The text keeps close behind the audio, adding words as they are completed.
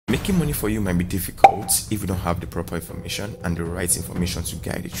Making money for you might be difficult if you don't have the proper information and the right information to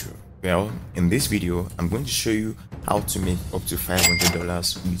guide you through. Well, in this video, I'm going to show you how to make up to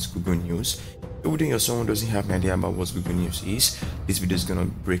 $500 with Google News. Even though someone doesn't have an idea about what Google News is, this video is going to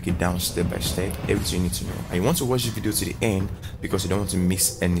break it down step by step, everything you need to know. And you want to watch the video to the end because you don't want to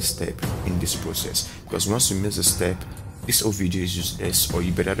miss any step in this process. Because once you miss a step, this whole video is useless, or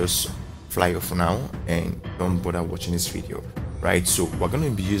you better just fly off for now and don't bother watching this video. Right, so we're going to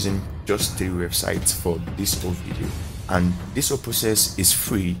be using just 3 websites for this whole video, and this whole process is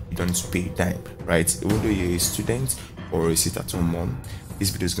free. You don't need to pay a dime, right? Even though you're a student or a sit-at-home mom, this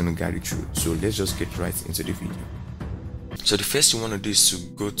video is going to guide you through. So let's just get right into the video. So the first you want to do is to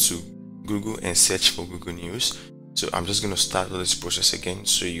go to Google and search for Google News. So I'm just going to start this process again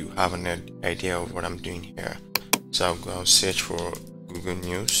so you have an idea of what I'm doing here. So I'll go and search for Google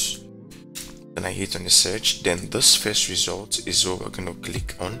News. Then I hit on the search. Then this first result is what we're going to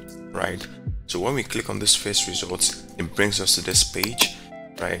click on, right? So when we click on this first result, it brings us to this page,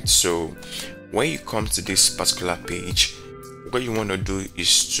 right? So when you come to this particular page, what you want to do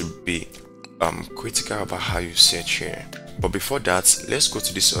is to be critical about how you search here. But before that, let's go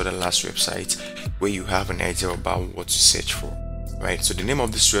to this other last website where you have an idea about what to search for, right? So the name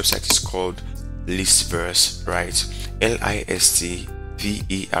of this website is called Listverse, right? Listverse.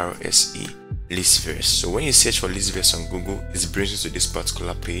 Listverse. So when you search for Listverse on Google, it brings you to this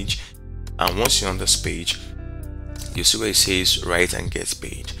particular page, and once you're on this page, you see where it says write and get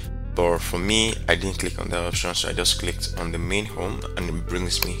paid. But for me, I didn't click on that option, so I just clicked on the main home and it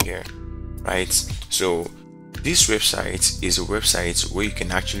brings me here, right? So this website is a website where you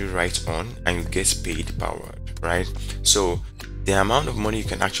can actually write on and you get paid per word, right? So the amount of money you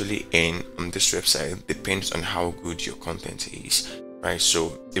can actually earn on this website depends on how good your content is, right?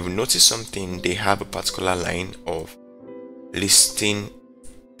 So if you notice something, they have a particular line of listing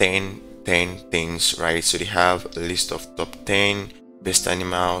 10 things, right? So they have a list of top 10 best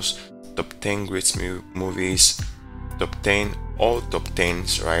animals, top 10 great movies, top 10, all top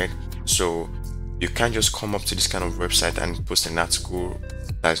 10s, right? So you can't just come up to this kind of website and post an article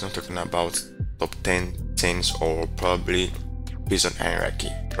that is not talking about top 10 things, or probably based on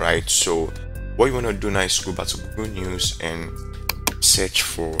hierarchy, right? So what you want to do now is go back to Google News and search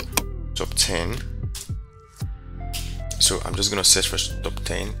for top 10. So I'm just going to search for top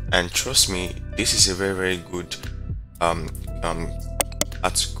 10, and trust me, this is a very good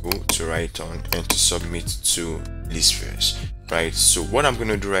article to write on and to submit to Listverse, right? So what I'm going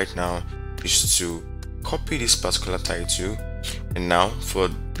to do right now is to copy this particular title, and now for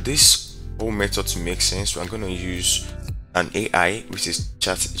this whole method to make sense, we're going to use an AI, which is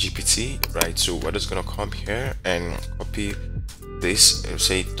ChatGPT, right? So we're just going to come here and copy this and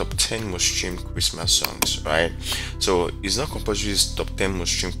say top 10 most streamed Christmas songs, right? So it's not compulsory it's top 10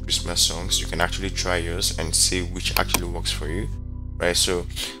 most streamed Christmas songs. You can actually try yours and see which actually works for you, right? So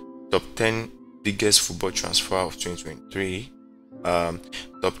top 10 biggest football transfer of 2023,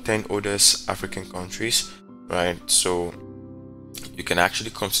 top 10 oldest African countries, right? So you can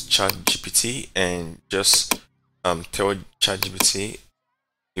actually come to ChatGPT and just tell ChatGPT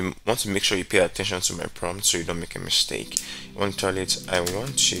you want to make sure you pay attention to my prompt so you don't make a mistake. You want to tell it, I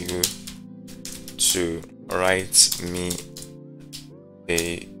want you to write me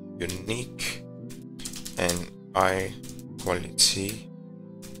a unique and high quality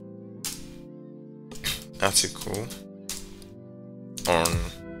article on,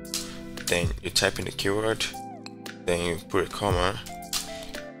 then you type in the keyword, then you put a comma,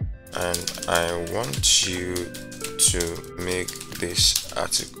 and I want you to make this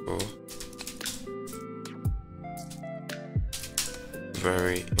article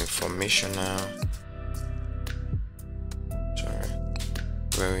very informational,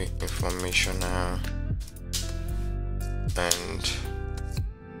 and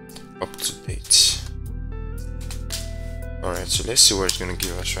up to date. Alright, so let's see what it's going to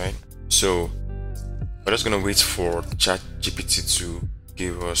give us, right? So we're just going to wait for ChatGPT to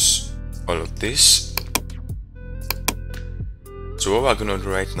give us all of this. So what we're going to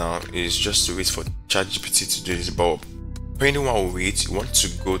do right now is just to wait for ChatGPT to do this. But pending while we wait, you want to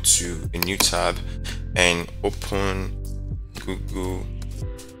go to a new tab and open Google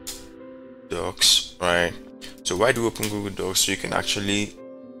Docs, right? So why do we open Google Docs? So you can actually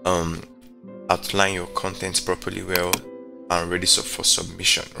outline your content properly well and ready for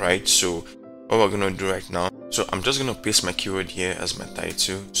submission, right? So what we're going to do right now, so I'm just going to paste my keyword here as my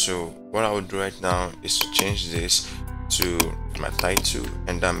title. So what I will do right now is to change this to my title,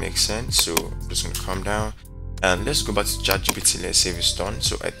 and that makes sense. So I'm just going to come down and let's go back to ChatGPT. Let's say it's done.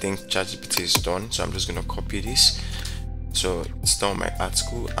 So I think ChatGPT is done, so I'm just going to copy this So it's done my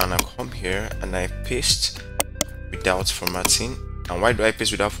article, and I come here and I paste without formatting. And why do I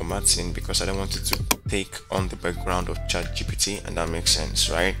paste without formatting? Because I don't want it to take on the background of ChatGPT, and that makes sense,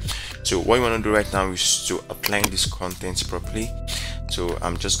 right? So what you want to do right now is to outline this content properly. So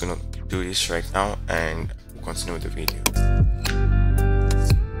I'm just gonna do this right now, and we'll continue with the video.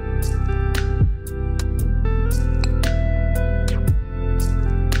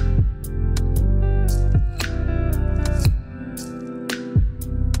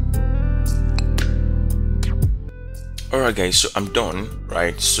 Alright guys, so I'm done,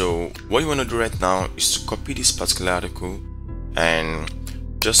 right? So what you want to do right now is to copy this particular article and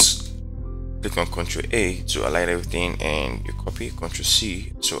just click on Ctrl A to align everything, and you copy, Ctrl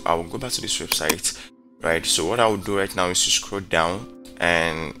C. So I will go back to this website, right? So what I will do right now is to scroll down,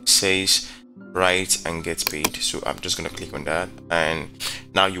 and it says write and get paid. So I'm just gonna click on that, and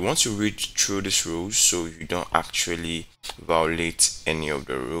now you want to read through these rules so you don't actually violate any of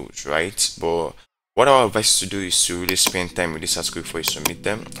the rules, right? But what I advise you to do is to really spend time with this article before you submit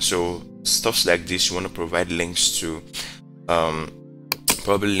them. So stuffs like this, you want to provide links to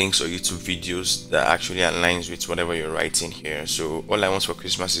probably links or YouTube videos that actually aligns with whatever you're writing here. So All I Want for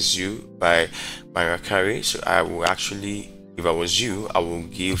Christmas Is You by Mariah Carey. So I will actually, if I was you, I will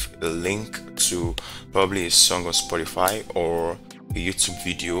give a link to probably a song on Spotify or a YouTube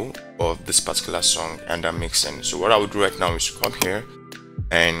video of this particular song, and that makes sense. So what I would do right now is to come here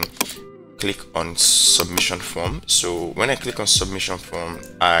and click on submission form. So when I click on submission form,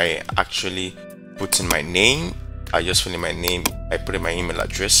 I actually put in my name. I just fill in my name, I put in my email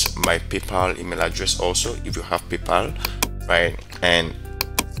address, my PayPal email address also if you have PayPal, right? And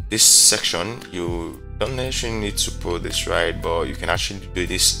this section, you don't necessarily need to put this, right? But you can actually do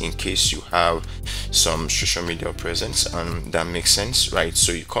this in case you have some social media presence, and that makes sense, right?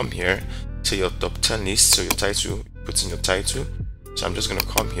 So you come here to your top 10 list, so your title, put in your title. So I'm just gonna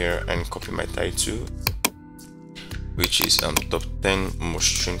come here and copy my title, which is top 10 most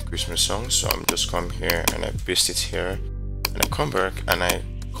streamed Christmas songs. So I'm just come here and I paste it here, and I come back and I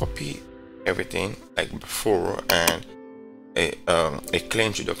copy everything like before, and a clear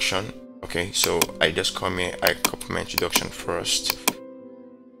introduction. Okay, so I just come here, I copy my introduction first.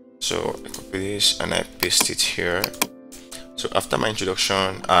 So I copy this and I paste it here. So after my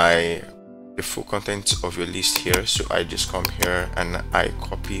introduction, the full content of your list here. So I just come here and I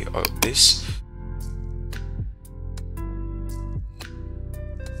copy all this.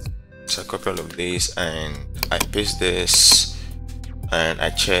 So I copy all of this and I paste this, and I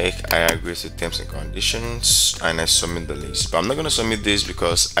check, I agree to terms and conditions, and I submit the list. But I'm not going to submit this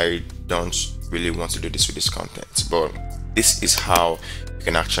because I don't really want to do this with this content. But this is how you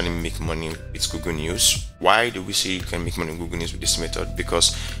can actually make money with Google News. Why do we say you can make money with Google News with this method?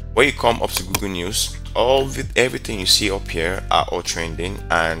 Because when you come up to Google News, everything you see up here are all trending,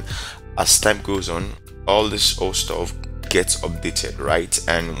 and as time goes on, all this old stuff gets updated, right?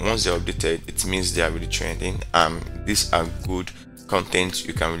 And once they're updated, it means they are really trending. These are good content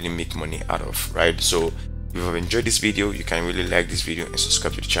you can really make money out of, right? So if you have enjoyed this video, you can really like this video and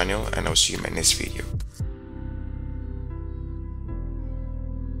subscribe to the channel, and I'll see you in my next video.